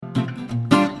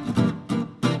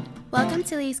Welcome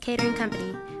to Lee's Catering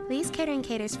Company. Lee's Catering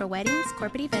caters for weddings,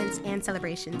 corporate events, and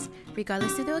celebrations.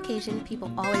 Regardless of the occasion,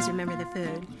 people always remember the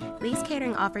food. Lee's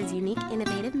Catering offers unique,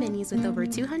 innovative menus with over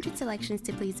 200 selections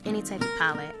to please any type of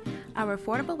palate. Our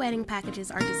affordable wedding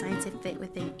packages are designed to fit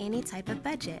within any type of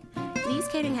budget. Lee's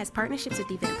Catering has partnerships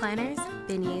with event planners,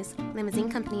 venues,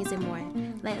 limousine companies, and more.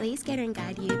 Let Lee's Catering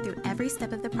guide you through every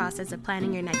step of the process of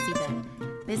planning your next event.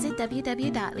 Visit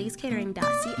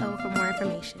www.leescatering.co for more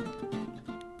information.